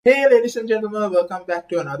Hey, ladies and gentlemen, welcome back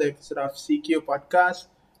to another episode of CQ Podcast.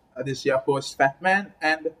 This is your host, Fatman,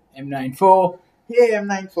 and M94. hey,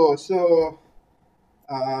 M94. So,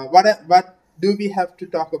 what do we have to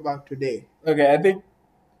talk about today? Okay, I think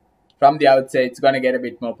from the outset it's gonna get a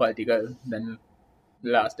bit more political than the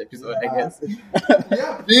last episode, I guess.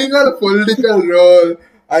 Yeah, being on a political role,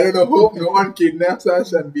 I don't know, hope no one kidnaps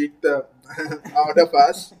us and beat the out of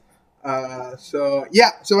us. So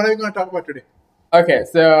what are we going to talk about today? Okay,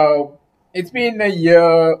 so it's been a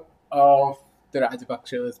year of the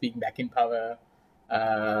Rajapakshas being back in power.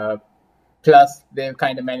 Uh, Plus, they've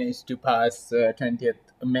kind of managed to pass 20th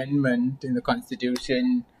Amendment in the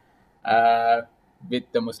Constitution uh, with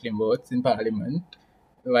the Muslim votes in Parliament.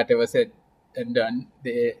 Whatever said and done,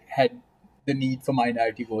 they had the need for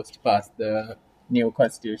minority votes to pass the new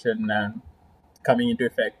Constitution coming into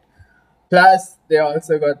effect. Plus, they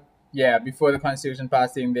also got, before the Constitution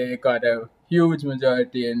passing, they got a huge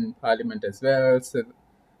majority in Parliament as well. So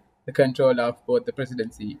the control of both the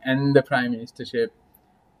presidency and the prime ministership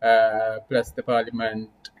plus the parliament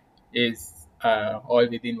is all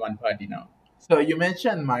within one party now. So you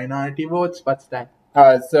mentioned minority votes. What's that?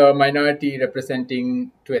 So minority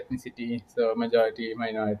representing two ethnicity, so majority,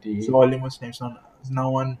 minority. So only Muslims, no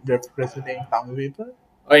one representing Tamil people.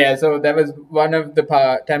 Oh yeah, so that was one of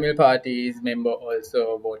the Tamil party's member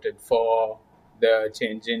also voted for the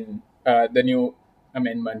change in the new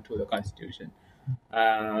amendment to the constitution.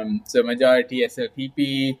 So majority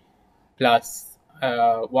SLPP plus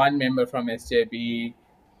one member from SJB,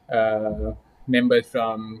 members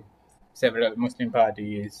from several Muslim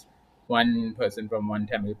parties, one person from one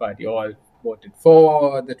Tamil party, all voted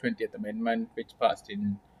for the 20th Amendment, which passed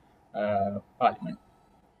in Parliament.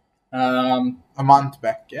 A month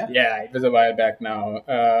back, yeah? Yeah, it was a while back now.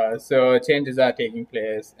 So changes are taking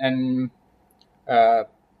place. And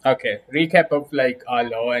okay, recap of like our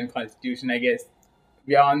law and constitution, I guess.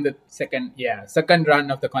 We are on the second run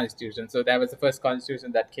of the constitution. So that was the first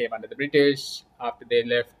constitution that came under the British after they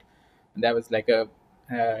left. And that was like a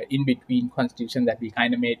in-between constitution that we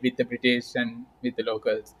kind of made with the British and with the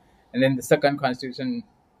locals. And then the second constitution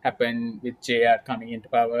happened with JR coming into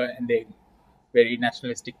power, and they very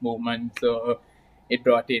nationalistic movement. So it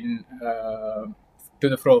brought in to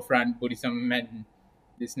the forefront Buddhism and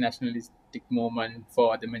this nationalistic movement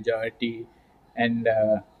for the majority, and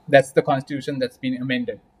that's the constitution that's been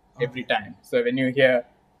amended every time. So when you hear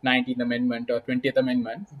 19th Amendment or 20th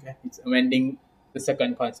Amendment, it's amending the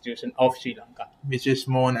second constitution of Sri Lanka, which is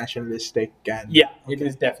more nationalistic and it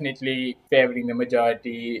is definitely favoring the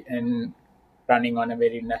majority and running on a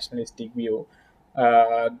very nationalistic view.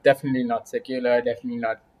 Definitely not secular, definitely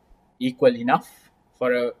not equal enough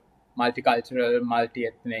for a multicultural,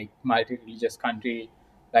 multi-ethnic, multi-religious country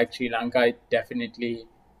like Sri Lanka. It definitely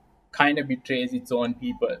kind of betrays its own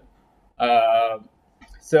people.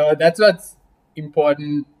 So that's what's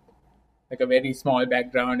important. Like a very small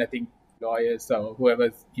background, I think lawyers or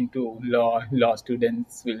whoever's into law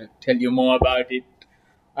students will tell you more about it.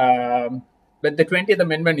 But the 20th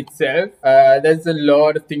Amendment itself, there's a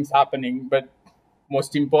lot of things happening. But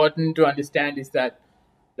most important to understand is that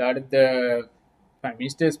a lot of the prime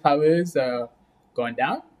minister's powers are gone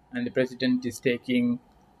down, and the president is taking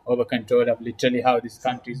over control of literally how this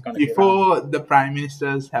country is going to before the prime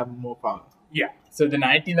ministers have more power. Yeah. So the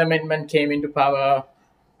 19th Amendment came into power,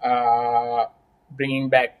 bringing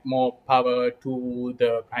back more power to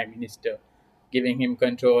the prime minister, giving him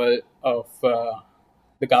control of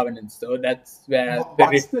the governance. So that's where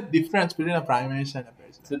what's the difference between a prime minister and a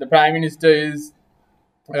president? So the prime minister is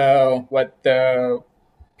what the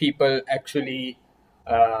people actually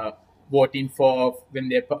voting for when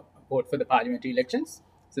they vote for the parliamentary elections.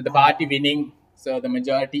 So the party winning, so the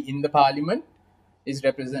majority in the parliament is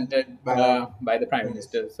represented by the prime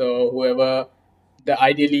minister. So whoever,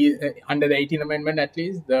 ideally under the 18th Amendment at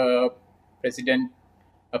least, the president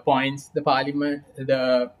appoints the parliament,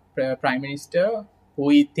 the prime minister who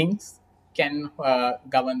he thinks can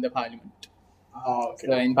govern the parliament.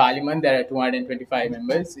 So in parliament there are 225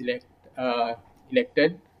 members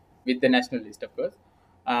elected with the national list, of course.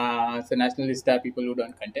 So national list are people who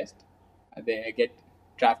don't contest. They get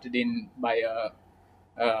drafted in by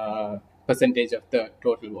a percentage of the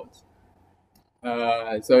total votes.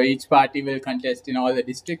 So each party will contest in all the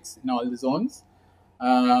districts, in all the zones.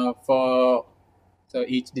 So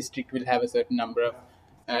each district will have a certain number of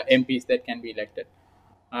MPs that can be elected.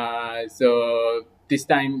 So this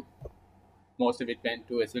time, most of it went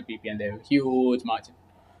to SLPP, and they have a huge margin.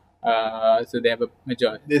 So they have a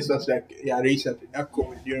majority. This was like recently, not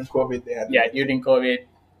COVID. During COVID, they had. Yeah, during COVID,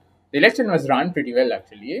 the election was run pretty well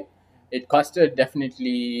actually. It costed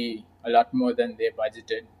definitely a lot more than they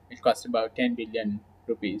budgeted. It cost about 10 billion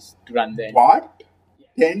rupees to run the What?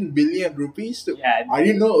 10 billion rupees? Yeah, I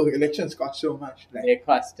didn't know elections cost so much. They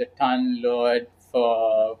cost a ton load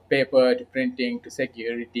for paper to printing to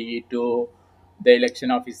security to the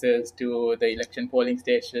election officers to the election polling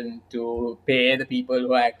station to pay the people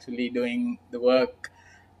who are actually doing the work.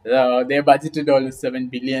 They budgeted almost 7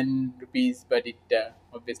 billion rupees, but it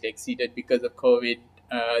obviously exceeded because of COVID.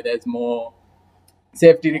 There's more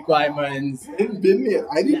safety requirements. 10 billion.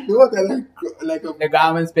 I didn't know that. The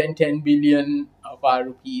government spent 10 billion of our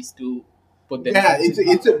rupees to put them. Yeah,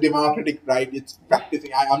 it's a democratic right. It's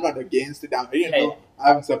practicing. I'm not against it. I didn't know.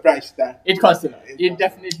 I'm surprised that it costs a lot. It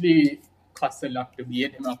definitely costs a lot to be a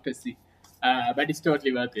democracy, but it's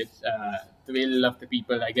totally worth it. The will of the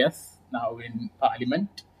people, I guess, now in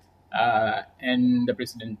Parliament and the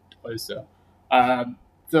President also.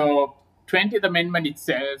 So, 20th Amendment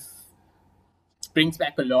itself brings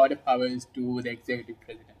back a lot of powers to the executive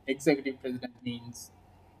president. Executive president means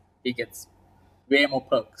he gets way more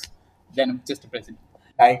perks than just a president.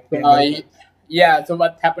 So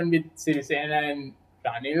what happened with Sirisena and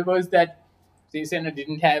Ranil was that Sirisena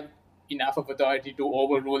didn't have enough of authority to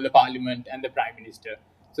overrule the parliament and the prime minister.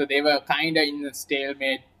 So they were kind of in a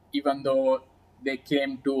stalemate, even though they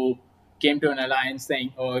came to an alliance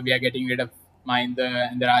saying, "Oh, we are getting rid of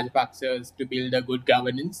Mahinda and the Rajapaksas to build a good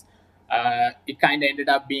governance." It kind of ended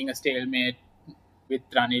up being a stalemate with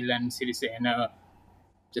Ranil and Sirisena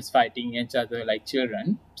just fighting each other like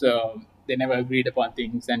children. So they never agreed upon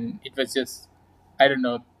things, and it was just, I don't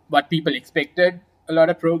know, what people expected, a lot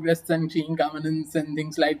of progress and clean governance and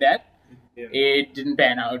things like that. It didn't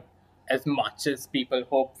pan out as much as people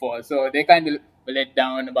hoped for. So they kind of let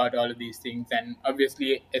down about all of these things. And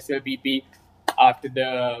obviously, SLPP, after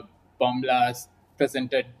the bomb blast,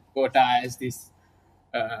 presented Kota as this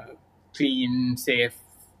clean, safe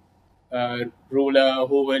ruler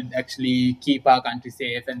who would actually keep our country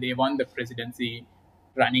safe, and they won the presidency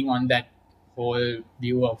running on that whole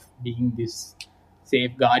view of being this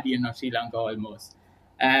safe guardian of Sri Lanka almost.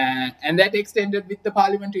 And that extended with the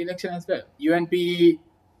parliamentary election as well. UNP,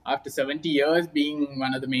 after 70 years being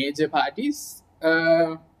one of the major parties,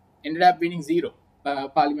 ended up winning zero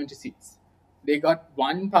parliamentary seats. They got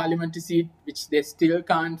one parliamentary seat, which they still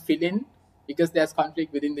can't fill in because there's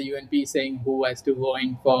conflict within the UNP saying who has to go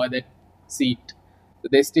in for that seat. So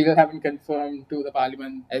they still haven't confirmed to the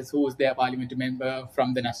parliament as who's their parliamentary member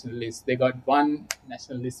from the national list. They got one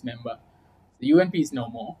national list member. The UNP is no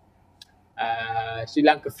more. Sri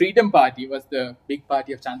Lanka Freedom Party was the big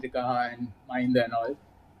party of Chandrika and Mahinda and all.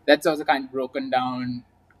 That's also kind of broken down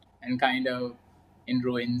and kind of in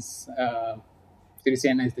ruins.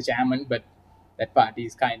 Sirisena is the chairman, but that party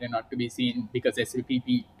is kind of not to be seen because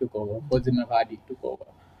SLPP took over, Pozhana Party took over.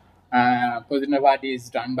 Pozhana Party is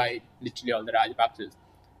run by literally all the Rajapaksas.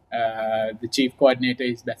 The chief coordinator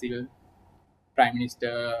is Basil. Prime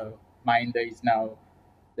Minister Mahinda is now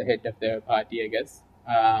the head of the party, I guess.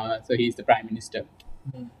 So he's the prime minister.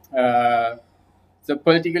 So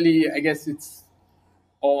politically, I guess it's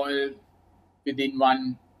all within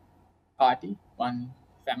one party, one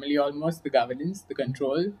family almost, the governance, the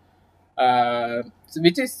control, so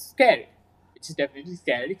which is scary. Which is definitely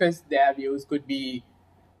scary because their views could be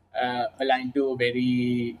aligned to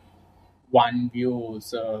very one view.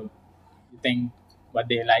 So you think what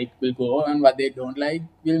they like will go and what they don't like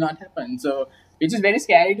will not happen. So which is very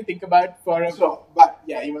scary to think about for a... But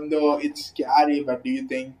yeah, even though it's scary, but do you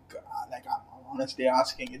think, I'm honestly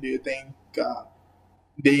asking, do you think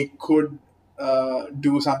they could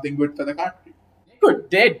do something good for the country?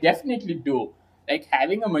 They definitely do. Like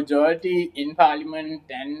having a majority in parliament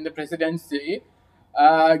and the presidency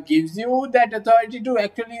gives you that authority to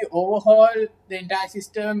actually overhaul the entire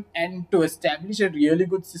system and to establish a really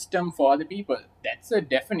good system for the people. That's a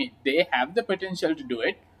definite. They have the potential to do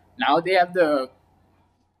it. Now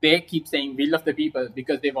they keep saying will of the people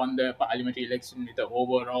because they won the parliamentary election with the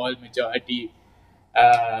overall majority,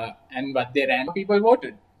 and what they ran, people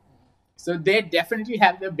voted. So they definitely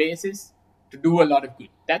have the basis to do a lot of good.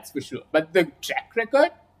 That's for sure. But the track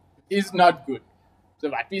record is not good. So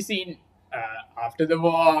what we've seen after the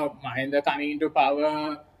war, Mahinda coming into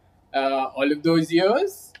power, all of those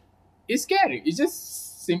years is scary. It's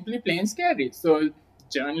just simply plain scary. So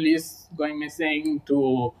journalists going missing,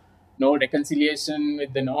 to no reconciliation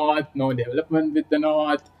with the North, no development with the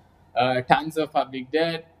North, tons of public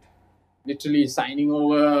debt, literally signing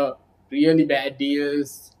over really bad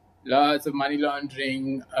deals, lots of money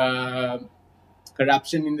laundering,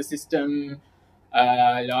 corruption in the system,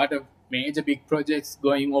 a lot of major big projects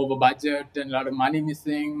going over budget and a lot of money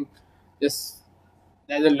missing. Just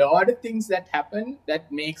there's a lot of things that happen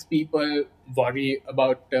that makes people worry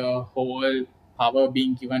about the whole power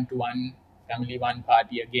being given to one family, one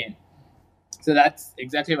party again. So that's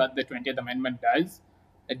exactly what the 20th Amendment does.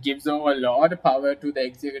 It gives over a lot of power to the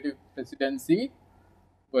executive presidency,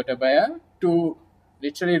 Gotabaya, to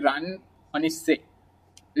literally run on his say.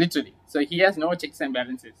 Literally. So he has no checks and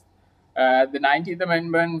balances. The 19th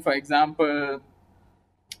Amendment, for example,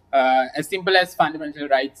 as simple as fundamental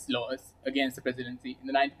rights laws against the presidency. In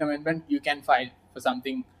the 19th Amendment, you can file for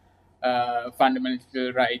something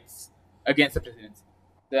fundamental rights against the presidency.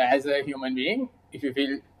 So, as a human being, if you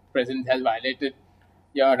feel president has violated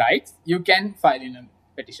your rights, you can file in a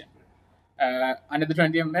petition. Under the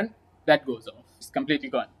 20th Amendment, that goes off. It's completely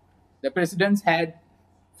gone. The president had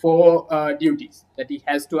four duties that he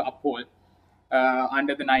has to uphold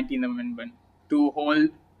under the 19th Amendment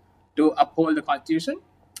to uphold the Constitution,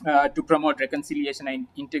 to promote reconciliation and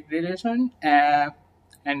integration,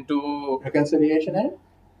 and to Reconciliation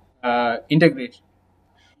and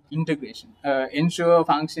integration, ensure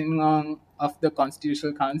functioning of the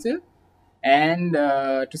Constitutional Council, and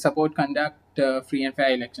to support conduct free and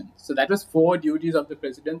fair elections. So that was four duties of the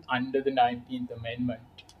president under the 19th Amendment,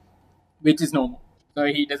 which is no more. So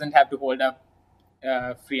he doesn't have to hold up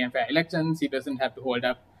free and fair elections. He doesn't have to hold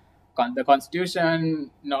up the constitution,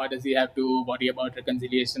 nor does he have to worry about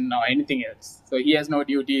reconciliation or anything else. So he has no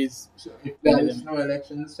duties. so if there is no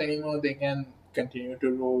elections anymore, they can continue to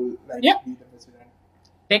rule like Yeah. be the president.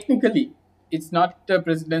 Technically, it's not the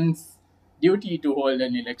president's duty to hold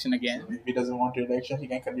an election again. So if he doesn't want election, he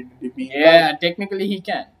can continue to be. Yeah, technically he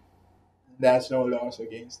can. There's no laws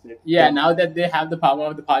against it. Yeah, now that they have the power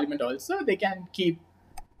of the parliament also, they can keep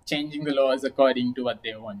changing the laws according to what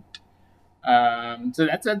they want. So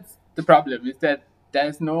that's the problem, is that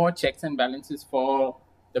there's no checks and balances for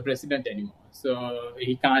the president anymore. So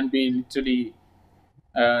he can't be literally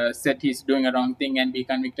said he's doing a wrong thing and be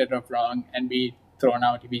convicted of wrong and be thrown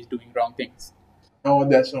out if he's doing wrong things. No,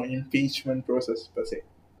 there's no impeachment process per se.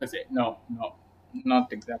 No,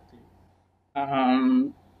 not exactly.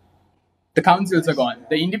 The councils are gone.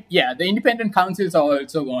 The independent councils are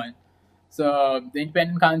also gone. So the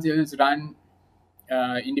independent councils run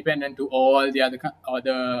independent to all the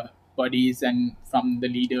other bodies and from the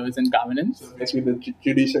leaders and governance. So basically, the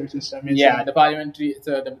judicial system is. Yeah, the parliamentary.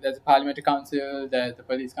 So there's a parliamentary council. There's the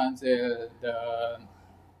police council.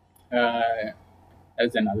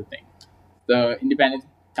 There's another thing. The independent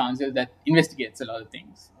council that investigates a lot of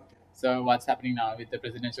things. Okay. So what's happening now with the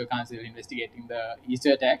presidential council investigating the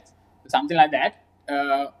Easter attacks, something like that.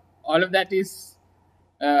 All of that is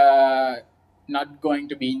not going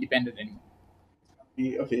to be independent anymore.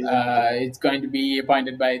 Okay. It's going to be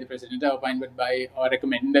appointed by the president, or appointed by, or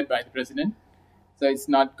recommended by the president. So it's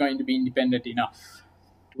not going to be independent enough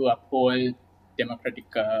to uphold democratic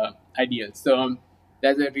ideals. So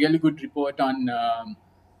there's a really good report on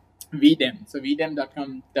VDEM. So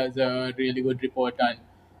VDEM.com does a really good report on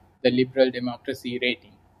the liberal democracy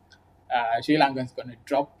rating. Sri Lanka is going to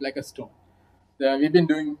drop like a stone. So we've been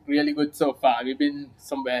doing really good so far. We've been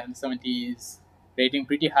somewhere in the 70s, rating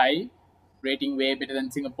pretty high, rating way better than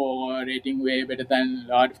Singapore, rating way better than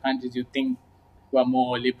a lot of countries you think who are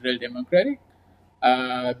more liberal democratic,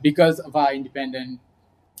 because of our independent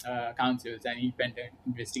councils and independent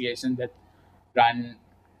investigations that run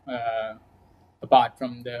apart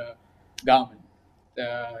from the government.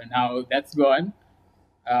 Now that's gone.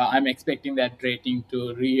 I'm expecting that rating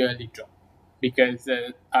to really drop, because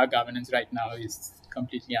our governance right now is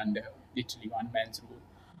completely under literally one man's rule.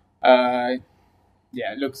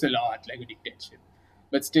 Yeah, looks a lot like a dictatorship,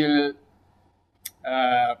 but still,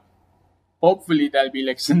 hopefully there'll be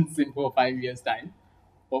elections in 4 or 5 years' time.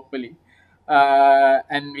 Hopefully,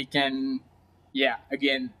 and we can,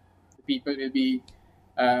 again, the people will be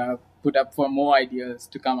put up for more ideas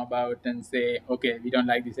to come about and say, okay, we don't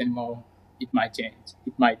like this anymore. It might change.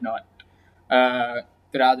 It might not. The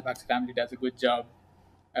Rajapaksa family does a good job.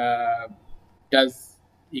 Does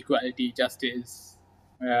equality, justice,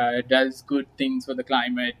 does good things for the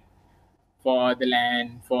climate, for the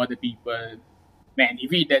land, for the people. Man, if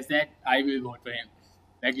he does that, I will vote for him.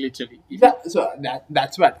 Like literally. Yeah, so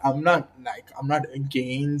that's what I'm not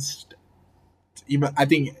against. Even I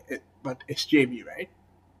think, but SJB, right?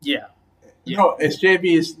 Yeah. No,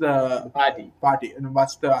 SJB is the Party. And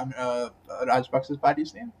what's the Rajapaksa's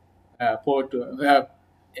party's name? SLPP.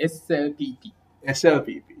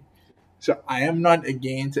 SLPP. So I am not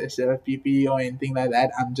against SLPP or anything like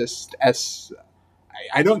that. I'm just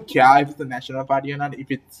I don't care if it's the national party or not. If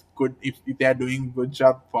it's good, if they're doing good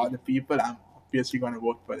job for the people, I'm obviously going to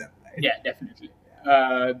vote for them. Right? Yeah, definitely.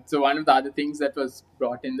 So one of the other things that was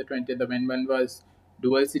brought in the 20th Amendment was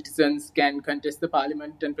dual citizens can contest the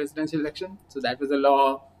parliament and presidential election. So that was a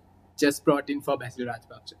law just brought in for Basil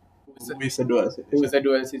Rajapaksa, Who is a dual who is citizen. a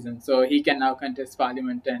dual citizen. So he can now contest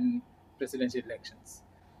parliament and presidential elections.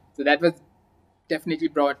 So that was definitely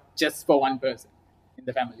brought just for one person in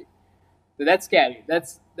the family. So that's scary.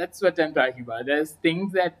 That's what I'm talking about. There's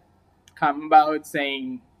things that come about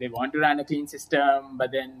saying they want to run a clean system,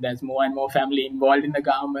 but then there's more and more family involved in the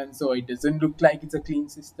government, so it doesn't look like it's a clean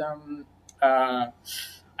system. Uh,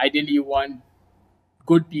 Ideally, you want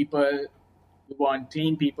good people, you want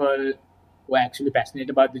clean people who are actually passionate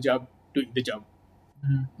about the job, doing the job,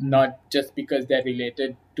 not just because they're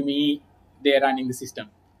related to me, they're running the system.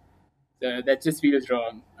 So that just feels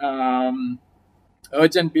wrong.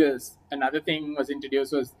 Urgent bills. Another thing was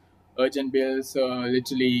introduced was urgent bills. So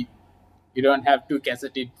literally, you don't have to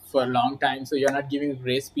gazette it for a long time. So you're not giving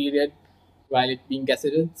grace period while it being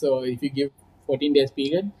gazetted. So if you give 14 days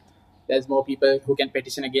period, there's more people who can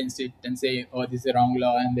petition against it and say, "Oh, this is a wrong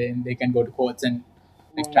law," and then they can go to courts and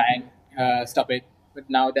like, try and stop it. But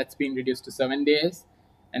now that's been reduced to 7 days,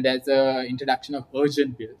 and there's a introduction of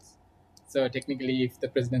urgent bills. So technically, if the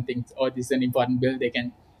president thinks, "Oh, this is an important bill," they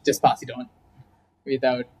can just pass it on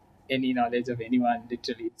without any knowledge of anyone,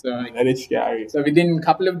 literally. So That is scary. so within a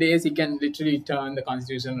couple of days, he can literally turn the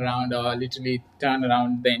constitution around, or literally turn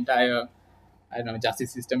around the entire, I don't know,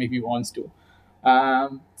 justice system if he wants to.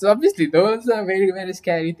 So obviously, those are very, very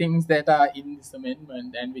scary things that are in this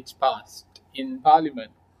amendment and which passed in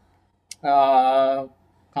Parliament. Uh,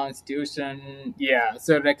 Constitution, yeah.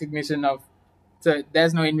 So recognition of, so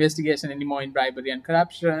there's no investigation anymore in bribery and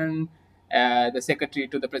corruption. The secretary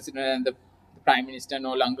to the president and the prime minister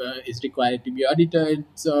no longer is required to be audited.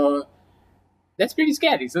 So that's pretty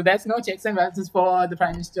scary. So there's no checks and balances for the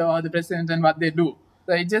prime minister or the president and what they do.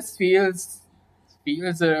 So it just feels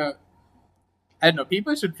I don't know.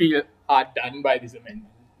 People should feel hard done by this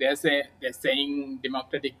amendment. They're saying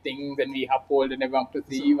democratic things and we uphold the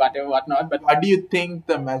democracy, whatever, whatnot. But What do you think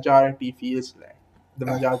the majority feels like? The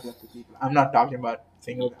majority of the people. I'm not talking about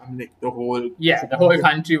single. I'm like the whole. yeah, the whole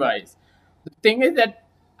country wise. The thing is that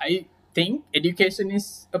I think education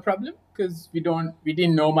is a problem because we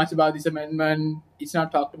didn't know much about this amendment. It's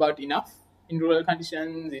not talked about enough in rural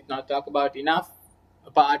conditions. It's not talked about enough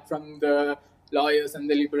apart from the lawyers and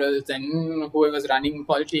the liberals and whoever's running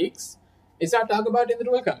politics. It's not talked about in the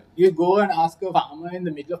rural community. You go and ask a farmer in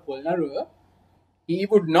the middle of Polnarua, he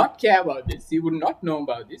would not care about this. He would not know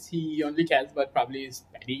about this. He only cares about probably his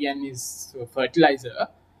paddy and his fertilizer.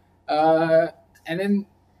 And then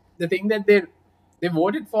the thing that they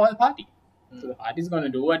voted for the party. So the party is going to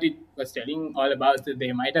do what it was telling all about. So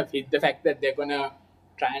they might have hid the fact that they're going to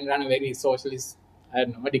try and run a very socialist, I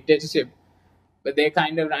don't know, dictatorship. But they're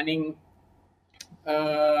kind of running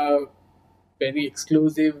very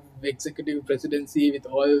exclusive executive presidency with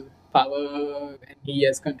all power, and he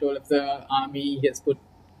has control of the army. He has put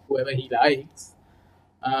whoever he likes.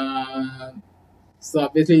 So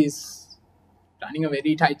obviously he's running a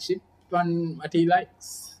very tight ship on what he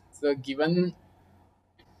likes. So given,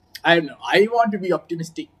 I don't know, I want to be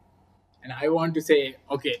optimistic, and I want to say,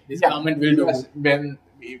 okay, this government will do. Because when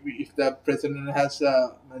if the president has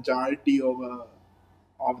a majority over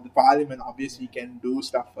of the parliament, obviously he can do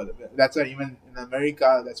stuff for the. That's why even in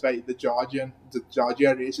America, that's why the Georgia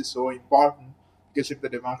race is so important, because if the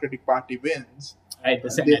Democratic Party wins, Right,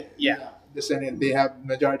 the Senate, yeah. the Senate, they have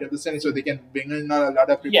majority of the Senate, so they can bring in a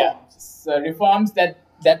lot of reforms. Yeah, so reforms that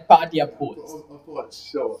party upholds. Of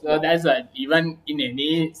course, so That's right. Even in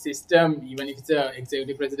any system, even if it's a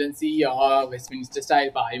executive presidency or Westminster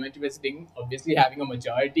style parliamentary president, obviously having a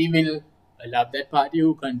majority will allow that party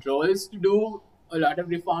who controls to do a lot of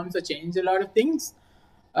reforms or change a lot of things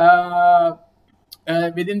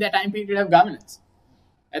within that time period of governance.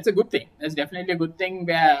 That's a good thing. That's definitely a good thing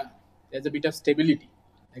where there's a bit of stability.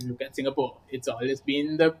 Like look at Singapore. It's always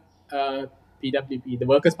been the PWP, the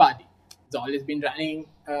Workers' Party. It's always been running.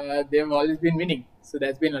 They've always been winning. So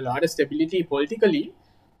there's been a lot of stability politically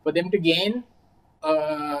for them to gain.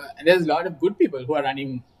 And there's a lot of good people who are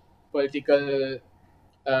running political,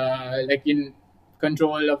 like in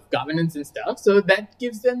control of governance and stuff. So that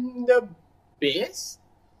gives them the base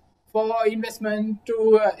for investment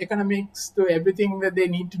to economics to everything that they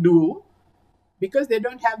need to do, because they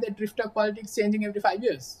don't have that drift of politics changing every 5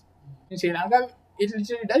 years. In Sri Lanka, it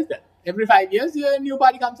literally does that. Every 5 years, a new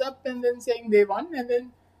party comes up and then saying they won, and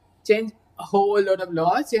then change a whole lot of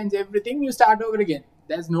laws, change everything, you start over again.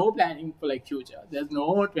 There's no planning for like future. There's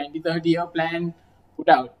no 20-30-year plan put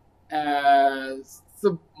out.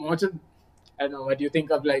 So much of, I don't know, what do you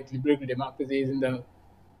think of like liberal democracies in the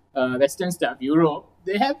Western stuff, Europe,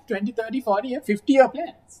 they have 20, 30, 40, 50-year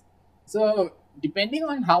plans. So depending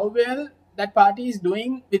on how well that party is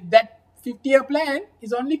doing with that 50-year plan,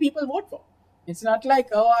 is only people vote for. It's not like,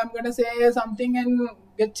 oh, I'm going to say something and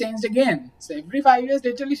get changed again. So every 5 years,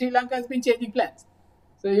 literally, Sri Lanka has been changing plans.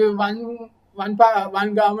 So one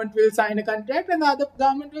government will sign a contract and the other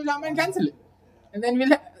government will come and cancel it, and then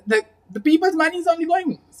the people's money is only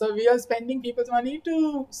going. So we are spending people's money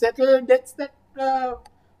to settle debts that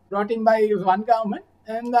brought in by one government,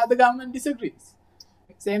 and the other government disagrees.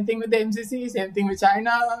 Same thing with the MCC. Same thing with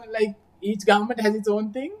China. Like each government has its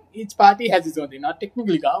own thing. Each party has its own thing. Not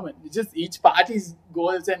technically government. It's just each party's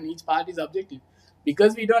goals and each party's objective.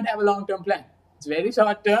 Because we don't have a long-term plan. It's very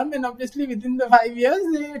short term, and obviously within the 5 years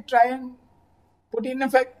they try and put in a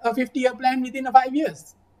 50-year plan within the 5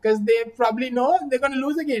 years, because they probably know they're going to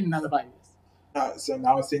lose again in another 5 years. So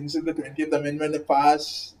now, since the 20th Amendment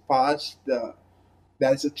passed,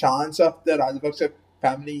 there's a chance of the Rajapaksa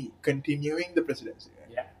family continuing the presidency.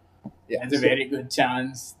 Right? Yeah, there's a very good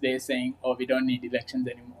chance they're saying, "Oh, we don't need elections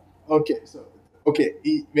anymore."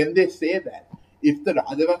 When they say that, if the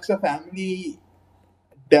Rajapaksa family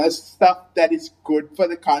does stuff that is good for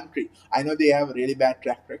the country, I know they have a really bad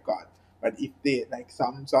track record, but if they like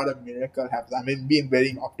some sort of miracle happens, I mean, being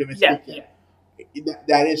very optimistic.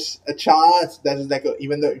 There is a chance that is like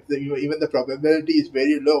even the probability is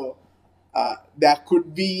very low, there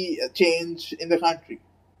could be a change in the country.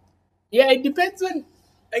 Yeah, it depends on,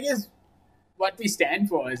 I guess, what we stand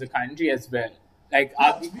for as a country as well. Like,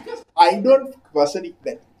 because I don't personally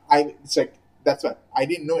it's like that's what I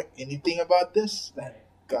didn't know anything about this.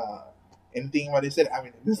 Anything what he said. I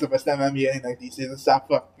mean, this is the first time I'm hearing like this is the stuff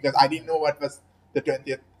because I didn't know what was the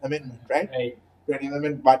 20th Amendment, right? 20th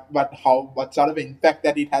Amendment, but what sort of impact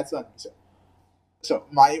that it has on me. So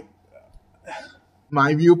my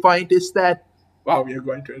viewpoint is that we are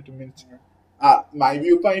going 20 minutes. My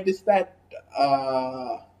viewpoint is that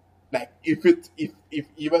like if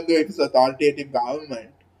even though it's authoritative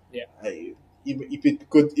government, if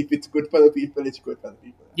it's good for the people, it's good for the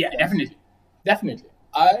people. Yeah, definitely.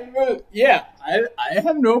 I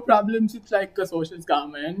have no problems with like a socialist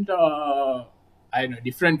government or I don't know,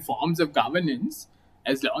 different forms of governance,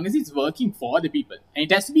 as long as it's working for the people. And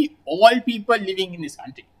it has to be all people living in this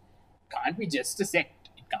country. It can't be just a sect.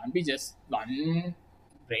 It can't be just one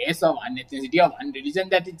race or one ethnicity or one religion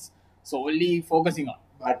that it's solely focusing on.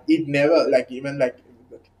 But it never, even the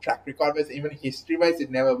track record wise, even history wise,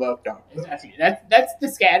 it never worked out. Exactly. That's the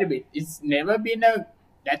scary bit. It's never been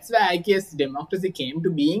that's why I guess democracy came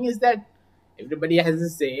to being, is that everybody has a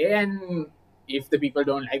say, and if the people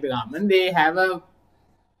don't like the government, they have a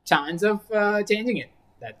chance of changing it.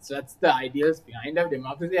 That's the ideals behind of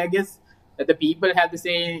democracy, I guess, that the people have the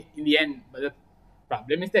say in the end. But the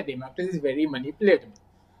problem is that democracy is very manipulatable.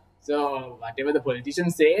 So whatever the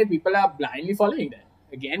politicians say, people are blindly following that.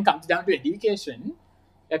 Again, comes down to education,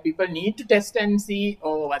 that people need to test and see,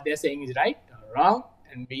 what they're saying is right or wrong,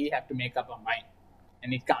 and we have to make up our mind.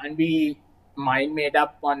 And it can't be mind made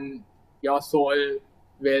up on your soul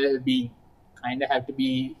well-being. Kind of have to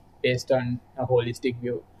be based on a holistic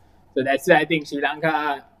view. So that's why I think Sri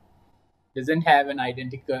Lanka doesn't have an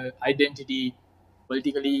identity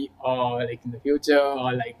politically, or like in the future,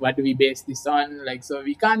 or like what do we base this on? Like, so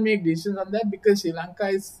we can't make decisions on that because Sri Lanka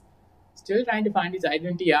is still trying to find its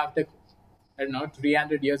identity after, I don't know,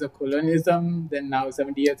 300 years of colonialism, then now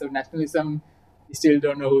 70 years of nationalism. We still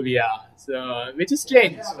don't know who we are. So, which is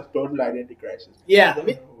strange. We have a total identity crisis.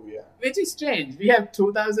 Which is strange. We have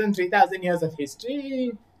 2,000, 3,000 years of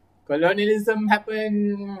history. Colonialism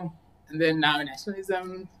happened, and then now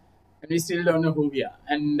nationalism, and we still don't know who we are.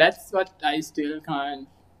 And that's what I still can't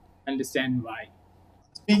understand why.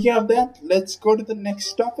 Speaking of that, let's go to the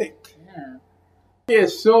next topic. Okay,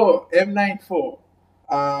 so M94.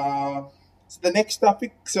 So the next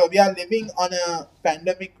topic. So we are living on a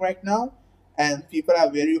pandemic right now, and people are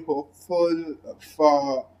very hopeful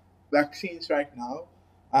for vaccines right now.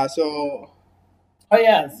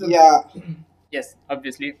 Yes,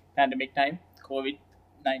 obviously, pandemic time,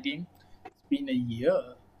 COVID-19. It's been a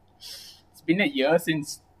year. It's been a year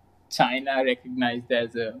since China recognized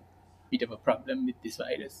there's a bit of a problem with this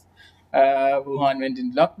virus. Wuhan went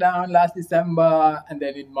in lockdown last December, and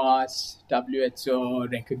then in March, WHO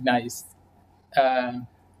recognized the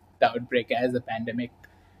outbreak as a pandemic.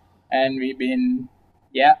 And we've been,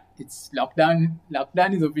 it's lockdown.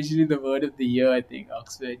 Lockdown is officially the word of the year, I think,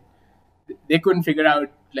 Oxford. They couldn't figure out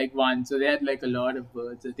like one, so they had like a lot of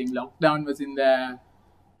words. I think lockdown was in there,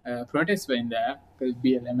 protests were in there, because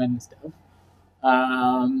BLM and stuff.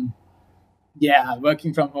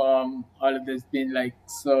 Working from home, all of this been like,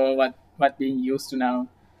 so what being used to now.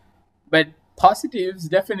 But positives,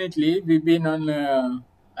 definitely, we've been on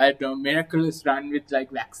I don't know, miracles run with like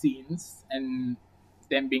vaccines and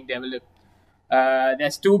them being developed.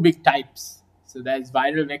 There's two big types. So there's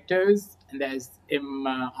viral vectors and there's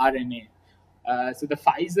mRNA. So the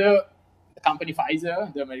company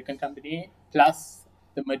Pfizer, the American company, plus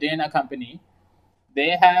the Moderna company,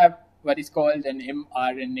 they have what is called an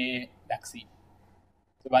mRNA vaccine.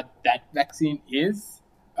 So what that vaccine is,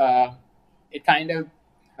 it kind of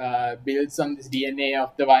builds on this DNA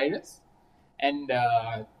of the virus, and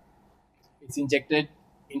it's injected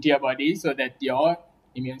into your body so that your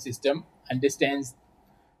immune system understands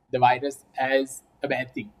the virus as a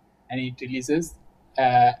bad thing, and it releases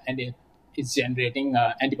and it's generating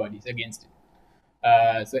antibodies against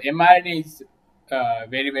it. So mRNA is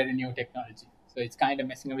very, very new technology. So it's kind of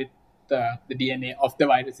messing with the DNA of the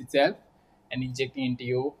virus itself and injecting into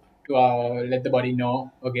you to let the body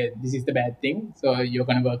know, okay, this is the bad thing. So you're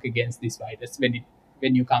going to work against this virus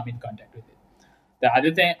when you come in contact with it. The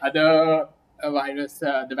other virus,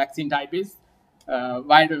 the vaccine type is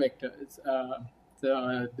viral vectors. So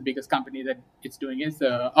the biggest company that it's doing is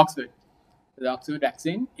Oxford. The Oxford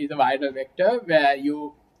vaccine is a viral vector where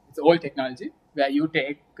it's old technology, where you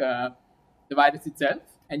take the virus itself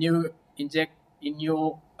and you inject in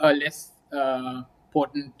you a less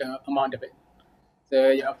potent amount of it. So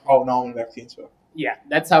yeah, How normal vaccines work. yeah,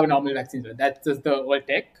 that's how normal vaccines work. That's just the old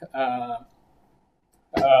tech.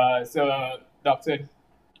 So the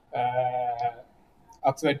uh,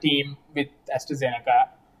 Oxford team with AstraZeneca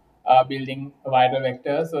are building a viral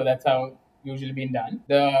vector. So that's how usually been done.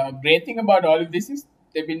 The great thing about all of this is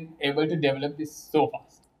they've been able to develop this so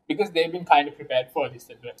fast because they've been kind of prepared for this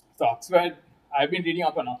as well. So Oxford, I've been reading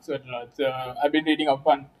up on Oxford a lot. So I've been reading up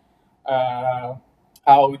on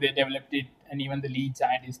how they developed it, and even the lead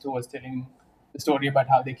scientist who was telling the story about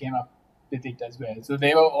how they came up with it as well. So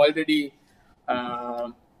they were already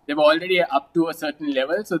up to a certain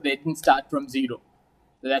level, so they didn't start from zero.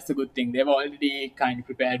 So that's a good thing. They were already kind of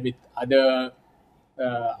prepared with other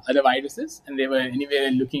viruses, and they were anyway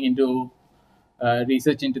looking into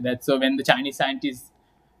research into that. So when the Chinese scientists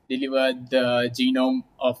delivered the genome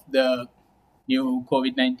of the new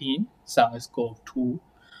COVID-19 SARS-CoV-2,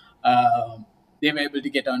 they were able to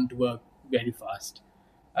get on to work very fast.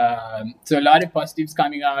 So a lot of positives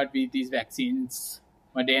coming out with these vaccines.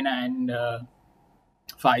 Moderna and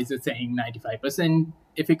Pfizer saying 95%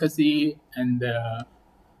 efficacy, and the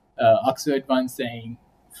Oxford one saying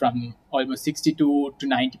from almost 62 to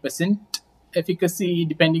 90% efficacy,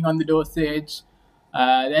 depending on the dosage.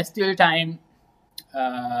 There's still time.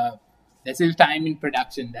 There's still time in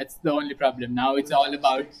production. That's the only problem. Now it's all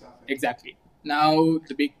about exactly. Now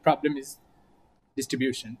the big problem is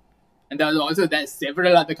distribution, and there's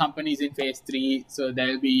several other companies in phase 3. So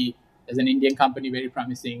there's an Indian company very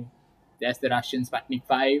promising. There's the Russian Sputnik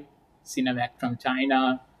 5, Sinovac from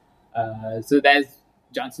China. So there's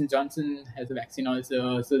Johnson has a vaccine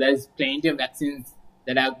also. So there's plenty of vaccines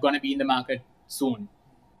that are going to be in the market soon.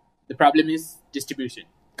 The problem is distribution,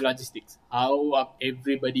 logistics. How are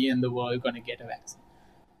everybody in the world going to get a vaccine?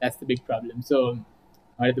 That's the big problem. So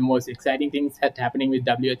one of the most exciting things that's happening with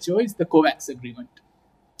WHO is the COVAX agreement.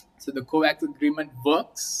 So the COVAX agreement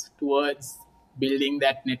works towards building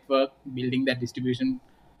that network, building that distribution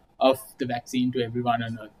of the vaccine to everyone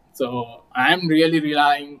on Earth. So I'm really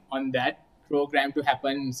relying on that program to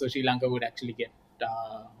happen. So Sri Lanka would actually get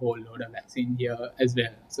a whole load of vaccine here as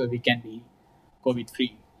well, so we can be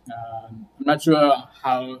COVID-free. I'm not sure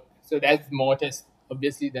how. So there's more tests,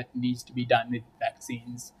 obviously, that needs to be done with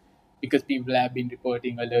vaccines because people have been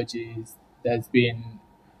reporting allergies. There's been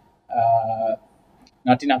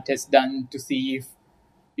not enough tests done to see if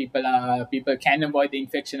people can avoid the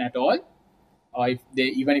infection at all, or if they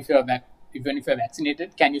even if you're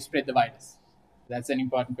vaccinated, can you spread the virus? That's an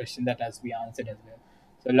important question that has to be answered as well.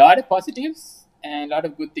 So a lot of positives and a lot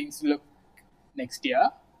of good things to look next year.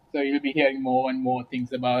 So you'll be hearing more and more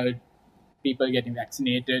things about people getting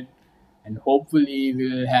vaccinated, and hopefully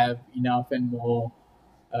we'll have enough and more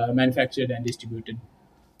manufactured and distributed.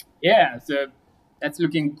 Yeah, so that's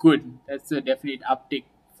looking good. That's a definite uptick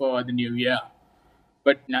for the new year.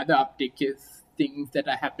 But another uptick is things that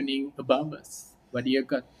are happening above us. What do you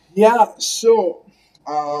got? Yeah, so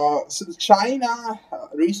China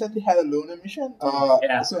recently had a lunar mission.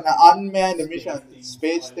 Yeah. So an unmanned mission,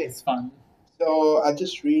 space thing. It's fun. So I'll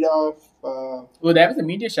just read off. Oh, there was a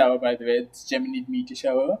meteor shower, by the way. It's Gemini meteor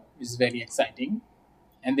shower, which is very exciting.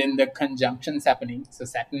 And then the conjunctions happening. So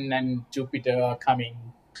Saturn and Jupiter are coming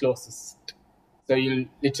closest. So you'll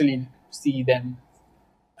literally see them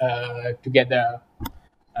together.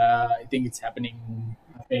 I think it's happening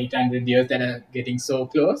after 800 years that are getting so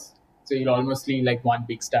close. So you'll almost see like one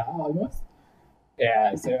big star almost.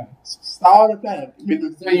 Yeah, so Star or a planet?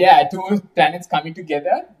 so yeah, two planets coming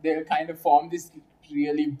together, they'll kind of form this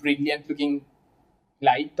really brilliant looking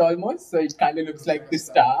light almost. So it kind of looks like the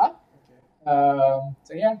star.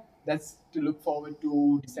 So yeah, that's to look forward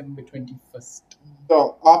to December 21st.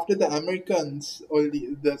 So after the Americans,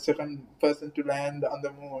 only the second person to land on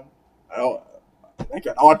the moon, uh, like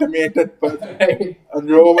an automated person, Right. a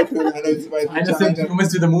robot will land on by China sent China.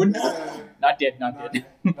 humans to the moon? Not yet, not Not yet.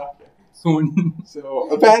 yet, not yet. Soon. So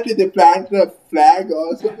apparently they planted a flag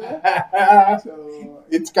also there. So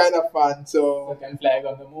it's kind of fun. So Second flag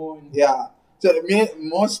on the moon. yeah. So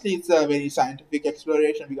mostly it's a very scientific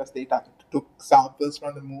exploration because they took samples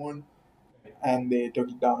from the moon and they took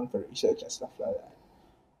it down for research and stuff like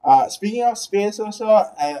that. Speaking of space, also,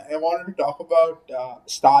 I wanted to talk about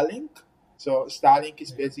Starlink. So, Starlink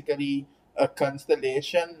is basically a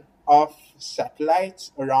constellation of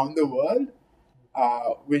satellites around the world,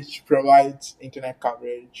 which provides internet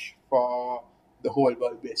coverage for the whole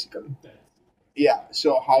world, basically. Yeah.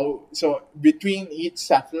 So between each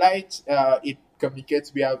satellites, it communicates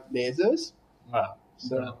via lasers. Wow.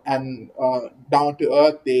 So and down to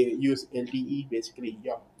Earth, they use LTE, basically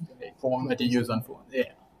your phone. What you use on phone.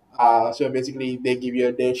 Yeah. So basically, they give you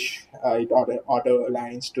a dish. It auto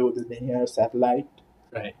aligns to the linear satellite.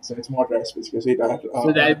 Right. So it's motorized basically. So,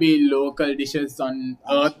 So there'll be local dishes on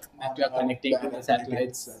Earth that you are connecting to the connecting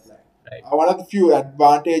satellites. to satellite. Right. One of the few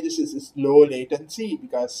advantages is low latency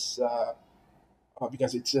because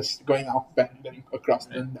it's just going up and then across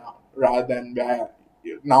and down rather than where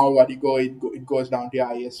now what you go it goes down to your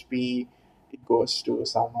ISP, it goes to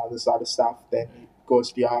some other sort of stuff, then it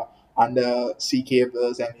goes to your undersea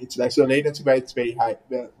cables, and it's like so latency wise it's very high.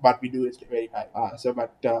 Well, what we do is very high.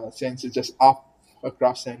 Since it's just up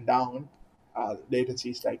across and down, latency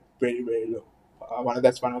is like very very low.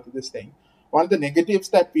 That's one of this thing. One of the negatives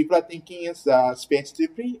that people are thinking is space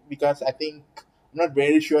debris because I think I'm not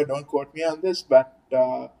very sure. Don't quote me on this, but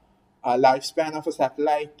a lifespan of a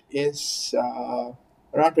satellite is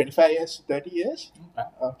around 25 years to 30 years.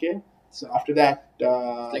 Okay. So after that,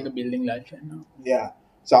 It's like a building life right now. yeah.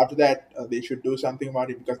 So after that, they should do something about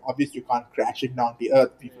it because obviously you can't crash it down the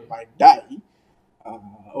Earth. People might die.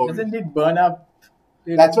 Doesn't it burn up?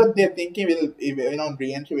 That's what they're thinking.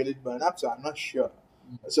 Re-entry will it burn up? So I'm not sure.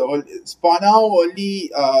 So for now,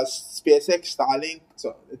 only SpaceX, Starlink.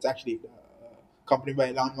 So it's actually company by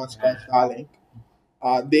Elon Musk called Starlink.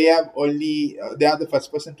 They have only they are the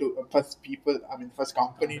first company to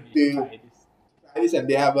try this, and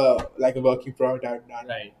they have a working prototype done.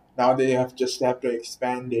 Right. Now they have to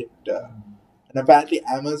expand it. And apparently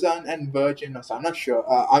Amazon and Virgin, or so, I'm not sure.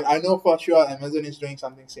 I know for sure Amazon is doing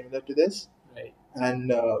something similar to this, Right.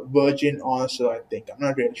 and Virgin also. I think I'm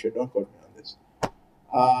not really sure. Don't quote me on this.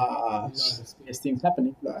 A lot of space things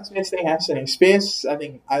happening. Space thing happening. Space, I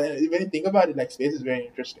think, when you think about it, like space is very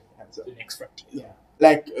interesting. So, The next frontier. yeah,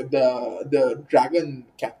 like the Dragon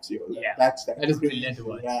capsule. Yeah. That is brilliant to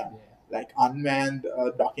watch. Yeah, like unmanned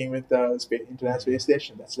docking with the International Space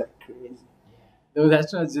Station. That's like crazy. Those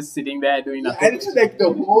astronauts just sitting there doing Yeah, nothing. and it's like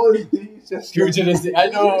the whole thing is just Futuristic. I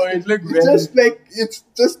know, it looked It's very. just like it's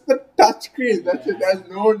just the touch screen. That's it. There's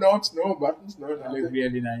no knobs, no buttons, no It looked nothing.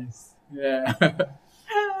 really nice. Yeah.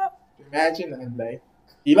 Imagine and like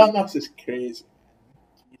Elon Musk is crazy.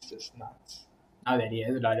 He's just nuts. Now that he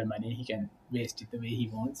has a lot of money, he can waste it the way he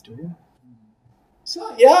wants to.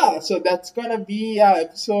 So yeah, so that's gonna be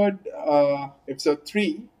episode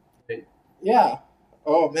 3. Right. Yeah.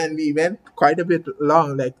 Oh man, we went quite a bit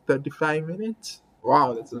long, like 35 minutes.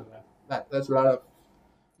 Wow, that's a lot of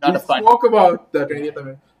Lot of fun. Spoke about the 20th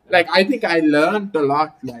minute. Like I think I learned a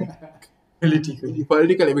lot, like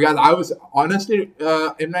politically, because I was honestly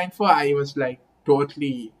in 94 I was like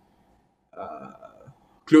totally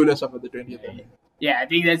clueless about the 20th minute. Yeah, I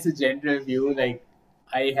think that's a general view like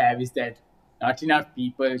I have is that not enough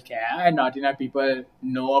people care and not enough people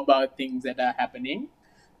know about things that are happening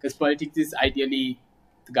because politics is ideally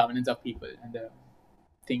the governance of people and the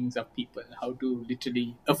things of people, how to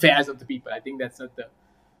literally affairs of the people. I think that's not the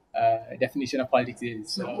definition of politics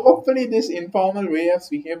is. So hopefully this informal way of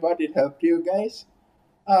speaking about it helped you guys.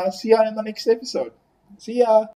 See you in the next episode. See ya.